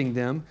worshiping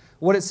them.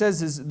 What it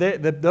says is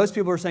that those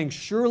people are saying,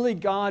 surely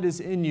God is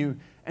in you,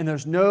 and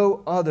there's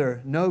no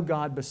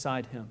God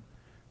beside Him.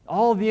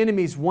 All the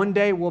enemies one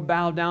day will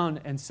bow down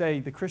and say,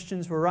 the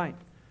Christians were right.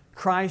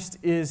 Christ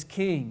is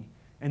King,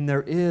 and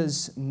there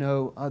is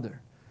no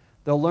other.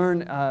 They'll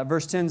learn,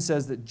 verse 10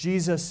 says that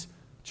Jesus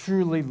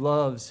truly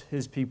loves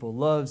His people,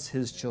 loves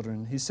His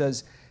children. He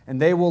says, and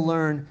they will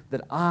learn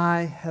that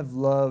I have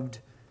loved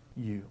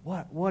you.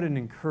 What an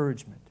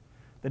encouragement.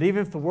 That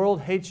even if the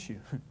world hates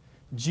you,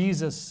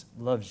 Jesus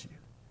loves you.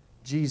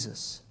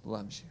 Jesus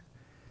loves you.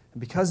 And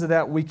because of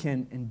that, we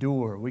can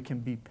endure, we can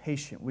be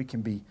patient, we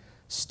can be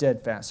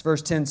steadfast.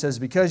 Verse 10 says,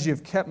 because you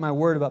have kept my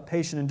word about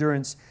patient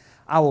endurance,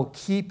 I will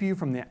keep you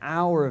from the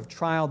hour of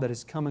trial that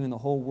is coming in the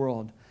whole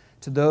world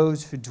to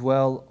those who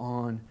dwell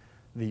on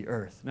the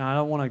earth. Now, I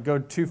don't want to go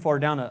too far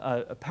down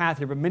a path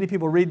here, but many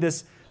people read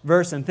this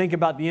verse and think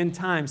about the end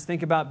times,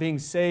 think about being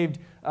saved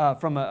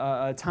from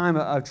a time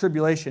of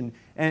tribulation.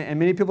 And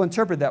many people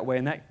interpret that way,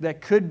 and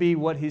that could be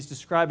what he's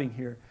describing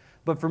here.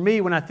 But for me,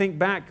 when I think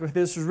back,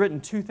 this was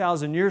written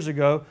 2,000 years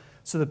ago,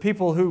 so the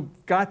people who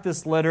got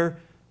this letter,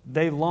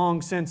 they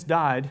long since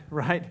died,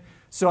 right?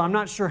 So I'm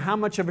not sure how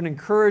much of an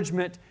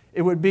encouragement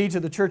it would be to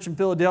the church in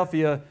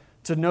Philadelphia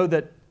to know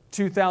that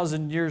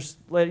 2,000 years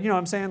later, you know what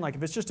I'm saying? Like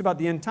if it's just about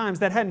the end times,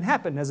 that hadn't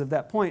happened as of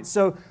that point.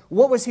 So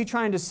what was he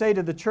trying to say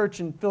to the church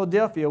in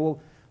Philadelphia? Well,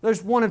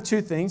 there's one of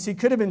two things. He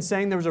could have been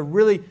saying there was a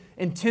really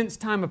intense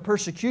time of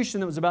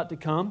persecution that was about to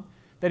come,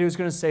 that he was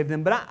going to save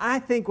them. But I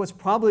think what's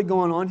probably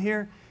going on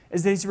here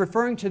is that he's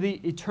referring to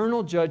the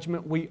eternal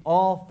judgment we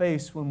all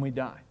face when we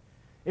die.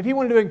 If he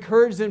wanted to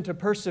encourage them to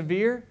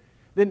persevere,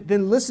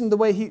 then listen to the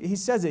way he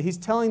says it. He's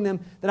telling them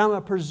that I'm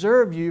going to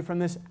preserve you from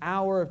this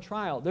hour of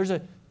trial. There's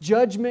a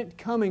judgment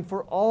coming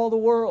for all the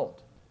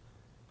world.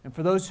 And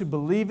for those who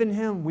believe in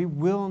Him, we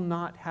will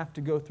not have to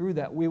go through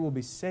that. We will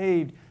be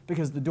saved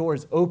because the door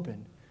is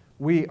open.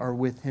 We are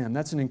with Him.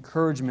 That's an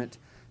encouragement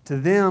to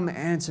them,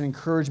 and it's an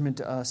encouragement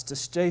to us to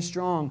stay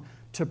strong,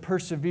 to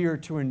persevere,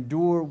 to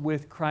endure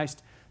with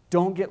Christ.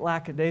 Don't get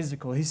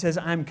lackadaisical. He says,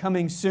 I'm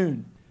coming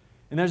soon.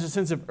 And there's a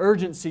sense of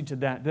urgency to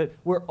that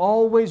we're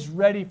always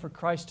ready for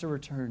Christ to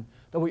return,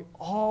 that we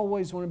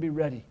always want to be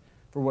ready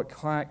for what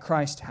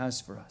Christ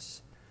has for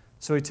us.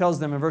 So he tells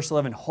them in verse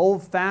 11,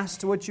 hold fast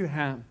to what you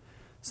have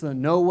so that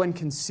no one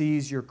can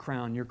seize your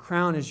crown. Your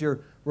crown is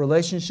your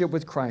relationship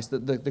with Christ.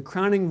 The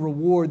crowning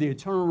reward, the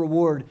eternal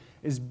reward,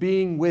 is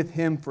being with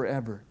Him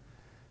forever.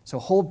 So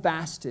hold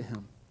fast to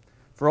Him.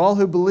 For all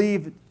who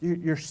believe,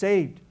 you're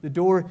saved. The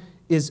door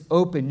is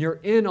open. You're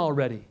in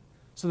already.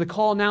 So the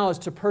call now is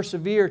to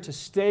persevere, to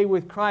stay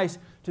with Christ,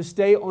 to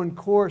stay on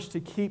course, to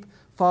keep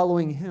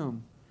following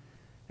Him.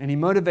 And He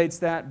motivates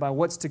that by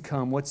what's to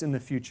come, what's in the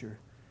future.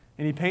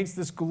 And He paints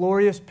this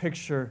glorious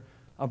picture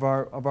of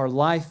our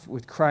life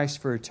with Christ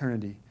for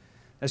eternity.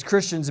 As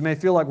Christians, it may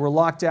feel like we're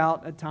locked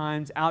out at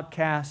times,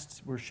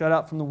 outcasts, we're shut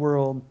out from the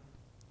world.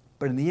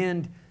 But in the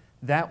end,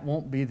 that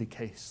won't be the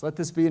case. Let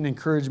this be an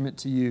encouragement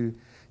to you.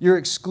 You're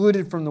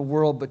excluded from the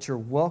world, but you're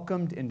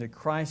welcomed into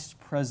Christ's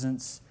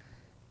presence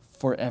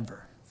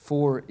forever,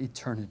 for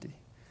eternity.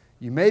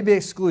 You may be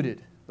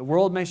excluded. The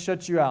world may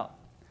shut you out,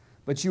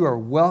 but you are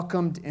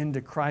welcomed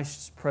into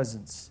Christ's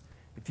presence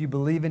if you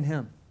believe in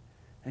Him,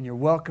 and you're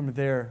welcomed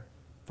there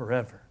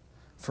forever,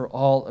 for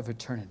all of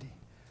eternity.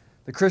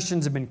 The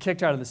Christians have been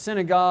kicked out of the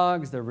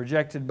synagogues, they're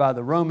rejected by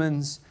the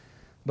Romans,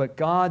 but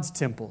God's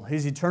temple,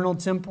 His eternal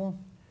temple,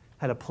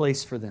 had a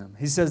place for them.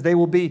 He says they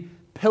will be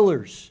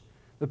pillars.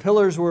 The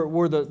pillars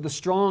were the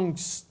strong,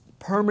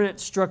 permanent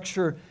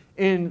structure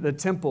in the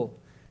temple.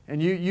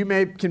 And you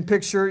can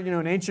picture,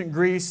 in ancient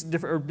Greece,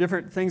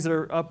 different things that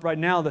are up right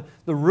now,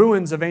 the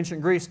ruins of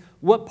ancient Greece.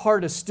 What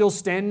part is still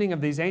standing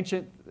of these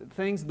ancient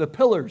things? The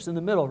pillars in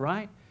the middle,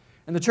 right?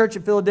 And the church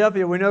at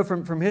Philadelphia, we know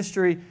from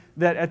history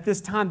that at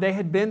this time they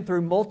had been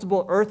through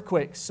multiple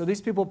earthquakes. So these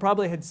people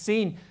probably had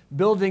seen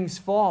buildings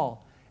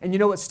fall. And you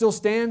know what still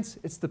stands?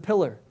 It's the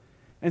pillar.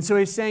 And so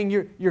he's saying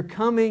you're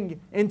coming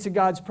into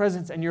God's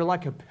presence and you're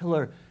like a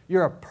pillar.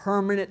 You're a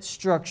permanent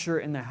structure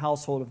in the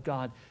household of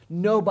God.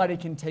 Nobody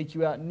can take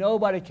you out.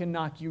 Nobody can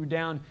knock you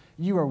down.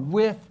 You are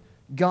with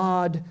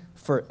God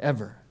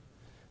forever.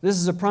 This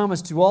is a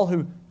promise to all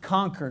who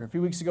conquer. A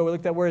few weeks ago we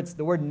looked at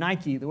the word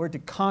Nike, the word to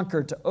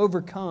conquer, to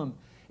overcome.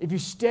 If you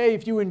stay,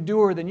 if you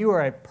endure, then you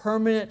are a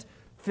permanent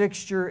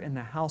fixture in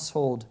the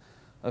household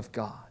of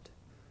God.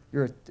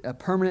 You're a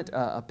permanent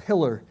a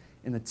pillar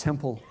in the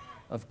temple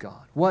of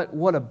God.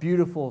 What a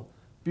beautiful,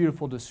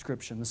 beautiful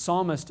description. The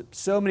psalmist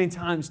so many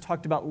times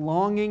talked about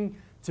longing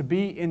to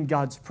be in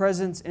God's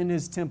presence in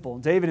His temple.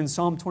 David in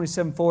Psalm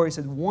 27:4, he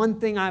said, "One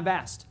thing I've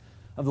asked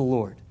of the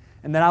Lord,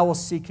 and that I will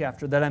seek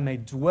after, that I may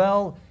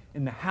dwell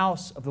in the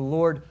house of the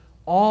Lord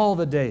all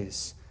the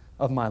days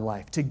of my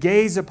life, to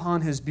gaze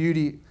upon His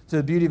beauty, to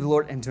the beauty of the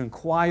Lord, and to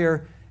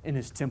inquire in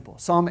His temple."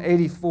 Psalm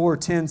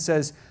 84:10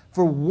 says,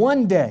 "For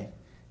one day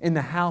in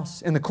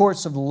the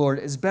courts of the Lord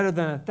is better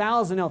than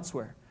 1,000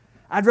 elsewhere.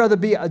 I'd rather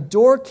be a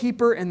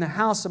doorkeeper in the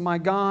house of my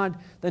God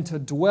than to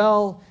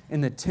dwell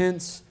in the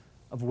tents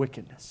of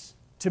wickedness."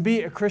 To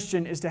be a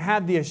Christian is to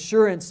have the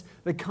assurance,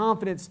 the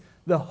confidence,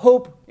 the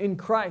hope in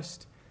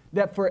Christ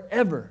that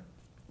forever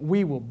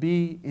we will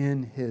be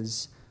in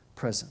His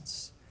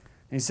presence.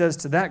 And he says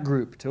to that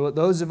group, to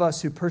those of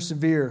us who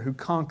persevere, who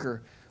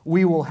conquer,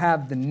 we will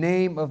have the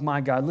name of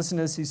my God. Listen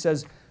to this. He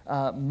says,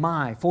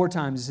 4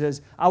 times. He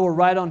says, "I will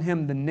write on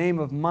him the name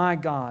of my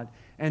God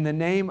and the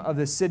name of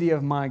the city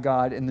of my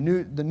God and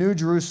the new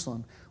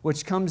Jerusalem,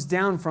 which comes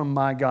down from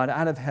my God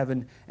out of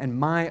heaven, and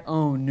my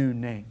own new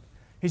name."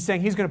 He's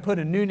saying He's going to put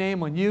a new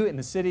name on you in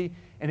the city,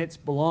 and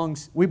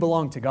we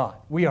belong to God.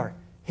 We are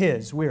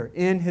His. We are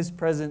in His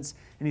presence.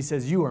 And He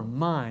says, "You are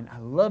mine. I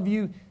love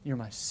you. You're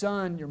my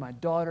son. You're my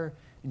daughter.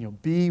 And you'll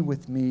be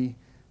with me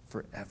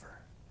forever."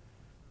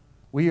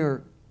 We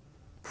are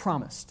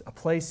promised a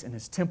place in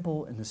His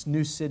temple, in this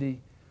new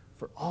city,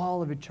 for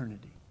all of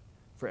eternity.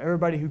 For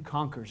everybody who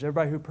conquers,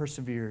 everybody who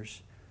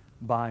perseveres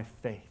by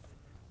faith.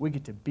 We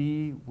get to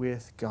be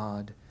with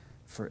God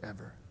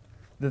forever.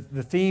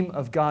 The theme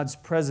of God's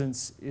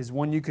presence is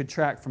one you could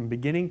track from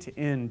beginning to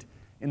end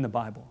in the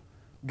Bible.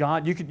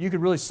 God, you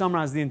could really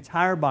summarize the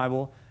entire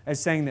Bible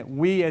as saying that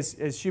we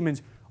as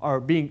humans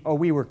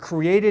we were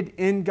created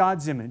in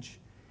God's image,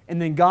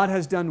 and then God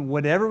has done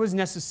whatever was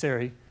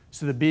necessary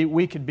so that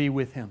we could be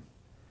with Him.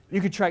 You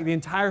could track the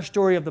entire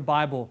story of the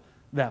Bible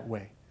that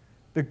way.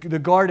 The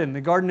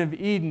Garden of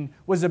Eden,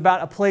 was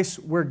about a place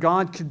where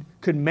God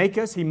could make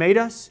us. He made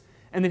us,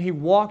 and then He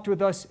walked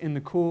with us in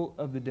the cool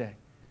of the day.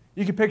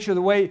 You can picture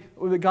the way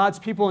God's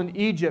people in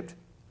Egypt,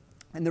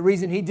 and the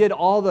reason He did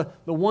all the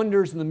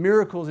wonders and the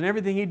miracles and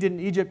everything He did in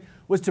Egypt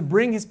was to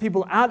bring His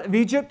people out of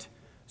Egypt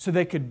so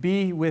they could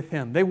be with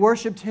Him. They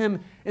worshiped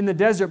Him in the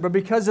desert, but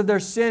because of their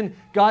sin,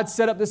 God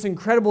set up this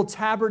incredible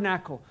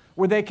tabernacle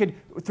where they could,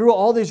 through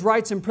all these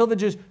rights and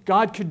privileges,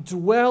 God could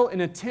dwell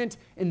in a tent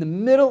in the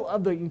middle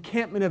of the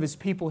encampment of His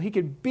people. He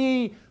could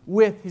be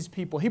with His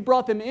people. He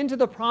brought them into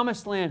the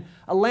promised land,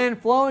 a land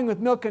flowing with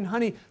milk and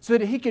honey, so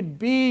that He could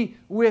be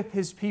with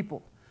His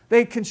people.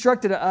 They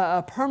constructed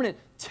a permanent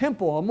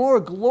temple, a more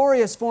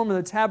glorious form of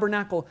the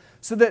tabernacle,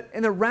 so that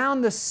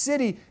around the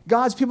city,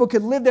 God's people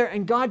could live there,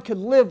 and God could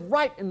live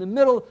right in the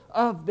middle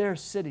of their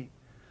city.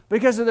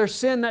 Because of their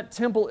sin, that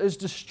temple is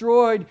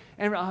destroyed,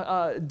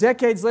 and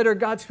decades later,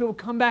 God's people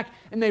come back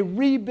and they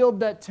rebuild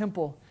that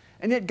temple.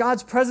 And yet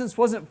God's presence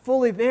wasn't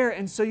fully there.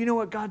 And so you know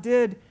what God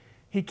did?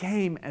 He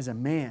came as a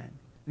man.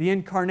 The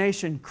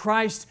incarnation,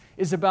 Christ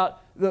is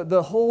about,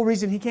 the whole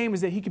reason He came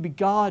is that He could be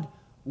God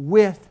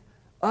with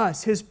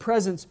us. His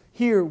presence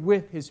here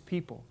with His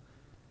people.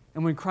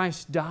 And when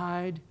Christ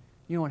died,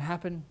 you know what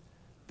happened?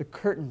 The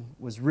curtain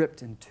was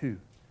ripped in two.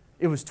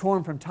 It was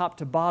torn from top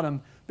to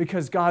bottom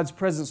because God's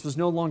presence was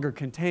no longer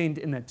contained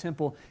in that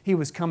temple. He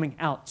was coming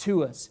out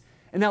to us.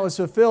 And that was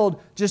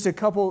fulfilled just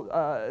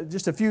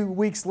a few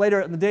weeks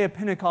later on the day of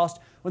Pentecost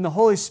when the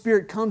Holy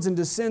Spirit comes and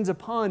descends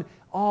upon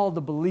all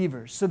the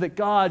believers so that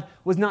God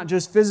was not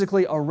just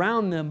physically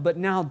around them, but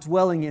now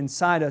dwelling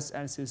inside us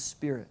as His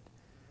Spirit.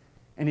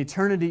 And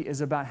eternity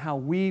is about how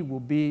we will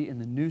be in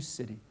the new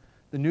city,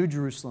 the new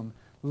Jerusalem,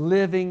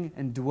 living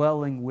and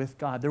dwelling with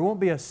God. There won't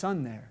be a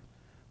sun there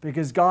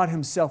because God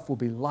Himself will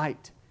be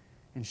light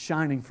and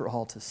shining for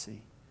all to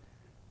see.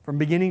 From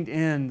beginning to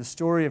end, the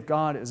story of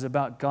God is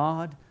about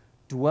God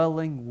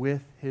dwelling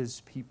with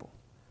His people.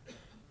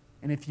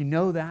 And if you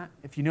know that,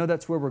 if you know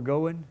that's where we're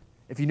going,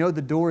 if you know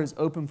the door is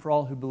open for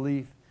all who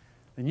believe,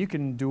 then you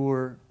can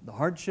endure the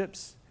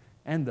hardships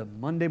and the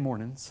Monday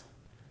mornings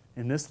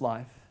in this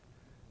life,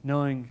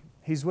 knowing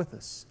He's with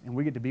us and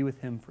we get to be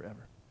with Him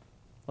forever.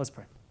 Let's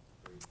pray.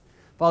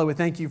 Father, we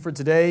thank You for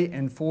today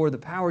and for the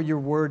power Your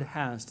Word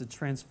has to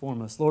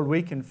transform us. Lord,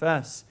 we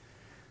confess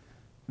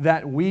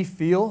that we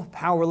feel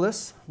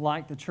powerless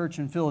like the church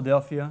in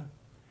Philadelphia,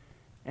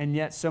 and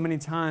yet so many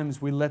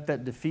times we let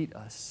that defeat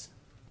us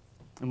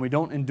and we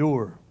don't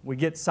endure. We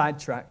get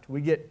sidetracked.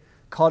 We get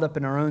caught up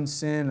in our own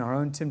sin, our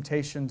own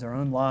temptations, our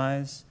own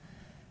lies.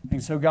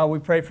 And so, God, we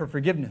pray for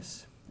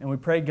forgiveness. And we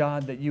pray,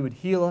 God, that You would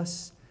heal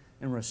us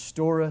and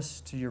restore us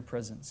to Your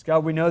presence.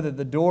 God, we know that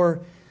the door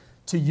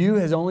to You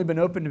has only been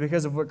opened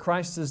because of what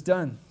Christ has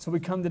done. So we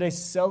come today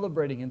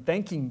celebrating and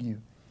thanking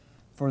You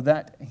for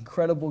that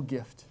incredible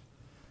gift.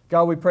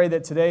 God, we pray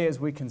that today as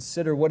we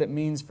consider what it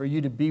means for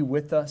You to be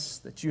with us,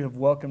 that You have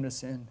welcomed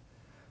us in,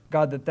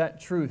 God, that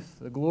truth,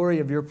 the glory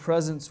of Your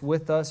presence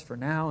with us for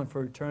now and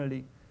for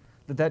eternity,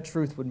 that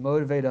truth would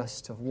motivate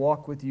us to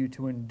walk with You,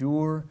 to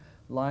endure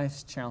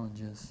life's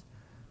challenges,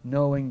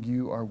 knowing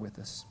You are with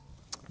us.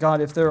 God,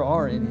 if there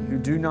are any who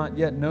do not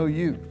yet know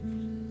You,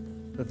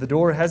 that the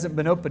door hasn't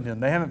been opened to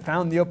them, they haven't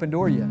found the open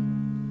door yet,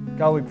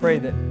 God, we pray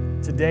that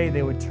today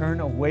they would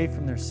turn away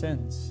from their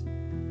sins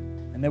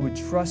and they would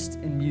trust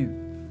in You.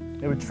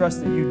 They would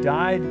trust that You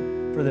died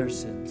for their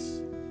sins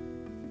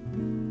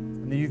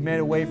and that You've made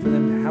a way for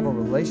them to have a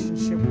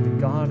relationship with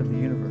the God of the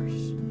universe.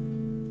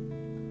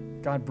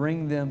 God,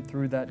 bring them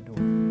through that door.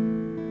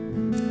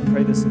 I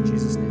pray this in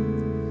Jesus'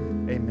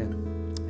 name. Amen.